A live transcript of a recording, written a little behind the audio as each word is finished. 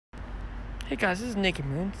Hey guys, this is Naked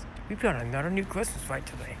Moons. We found another new Christmas light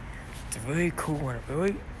today. It's a really cool one, a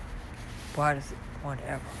really brightest one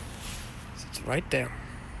ever. So it's right there.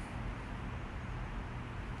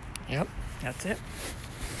 Yep, that's it.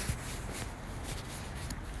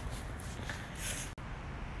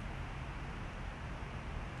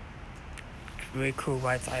 It's really cool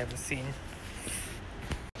lights I ever seen.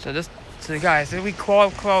 So guys, we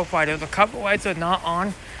qualified. There's a couple lights that are not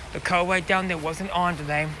on. The color light down there wasn't on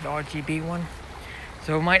today, the RGB one.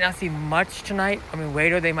 So we might not see much tonight. I mean,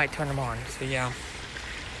 later they might turn them on. So yeah,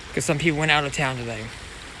 because some people went out of town today.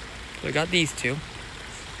 So we got these two.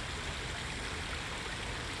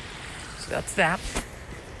 So that's that.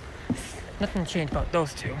 Nothing changed about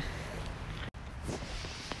those two.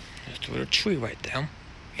 Just a little tree right there.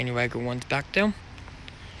 Any regular ones back there.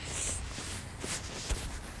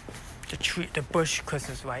 The bush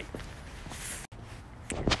Christmas light.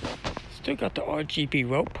 Still got the RGB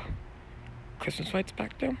rope. Christmas lights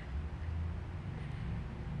back there.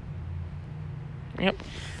 Yep.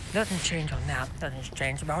 Nothing changed on that. Nothing's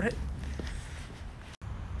changed about it.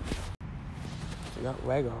 So we got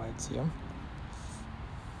regular lights here.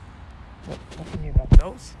 Yep, nothing new about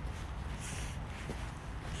those.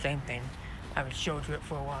 Same thing. I haven't showed you it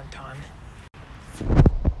for a long time.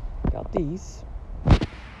 Got these.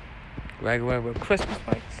 Regular with Christmas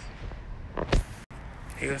lights.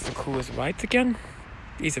 Here's the coolest lights again.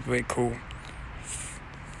 These are very cool.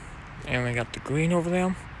 And we got the green over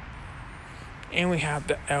there. And we have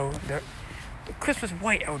the Christmas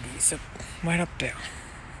white LEDs right up there.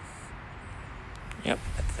 Yep,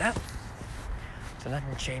 that's that. So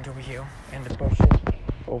nothing changed over here. And the bushes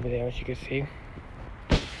over there, as you can see.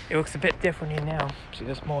 It looks a bit different here now. See,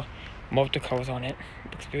 there's more multicolors on it.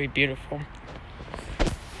 It looks very beautiful.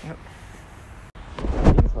 Yep.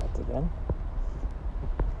 These lights again.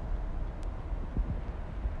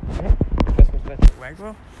 Yep. Christmas lights at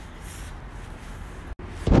regular.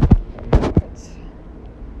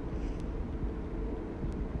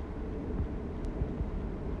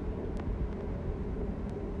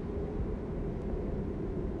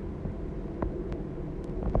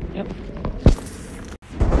 Yep.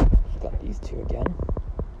 Got these two again.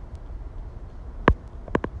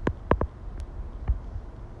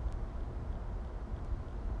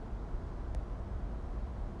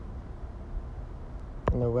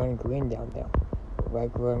 And the red and green down there.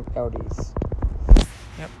 Regular LEDs.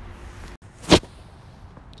 Yep.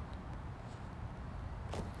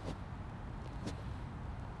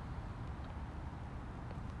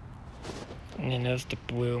 And then there's the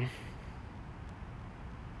blue.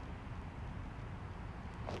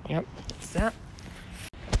 Yep, that's that.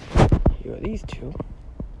 Here are these two.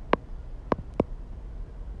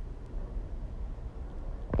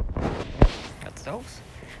 That's those.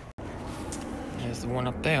 There's the one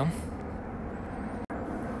up there.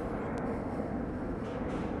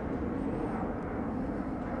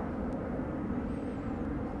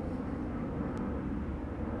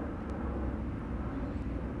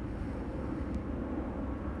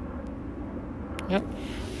 Yep,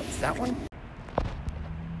 that's that one.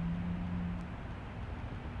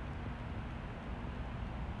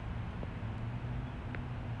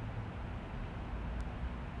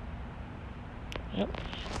 Yep,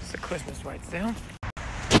 it's the Christmas lights there.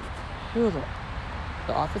 Here are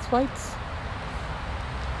the office lights.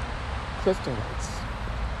 Crystal lights.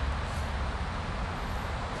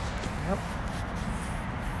 Yep.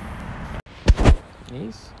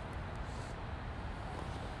 These.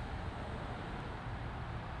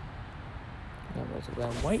 That was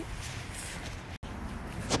around white.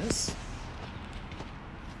 This.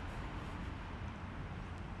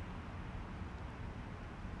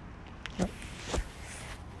 Yep.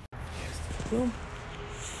 Here's the blue.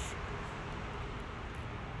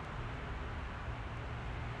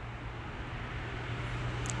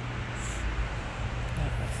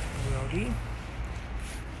 That's the blue LED.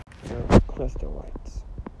 Here are the crystal lights.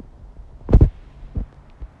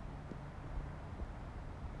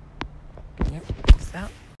 Yep, that's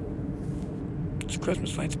that. It's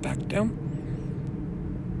Christmas lights back there.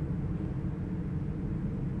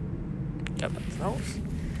 Yep, that's those.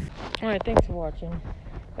 Alright, thanks for watching.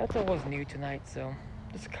 That's all was new tonight, so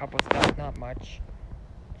just a couple stuff, not much.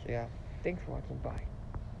 So yeah, thanks for watching, bye.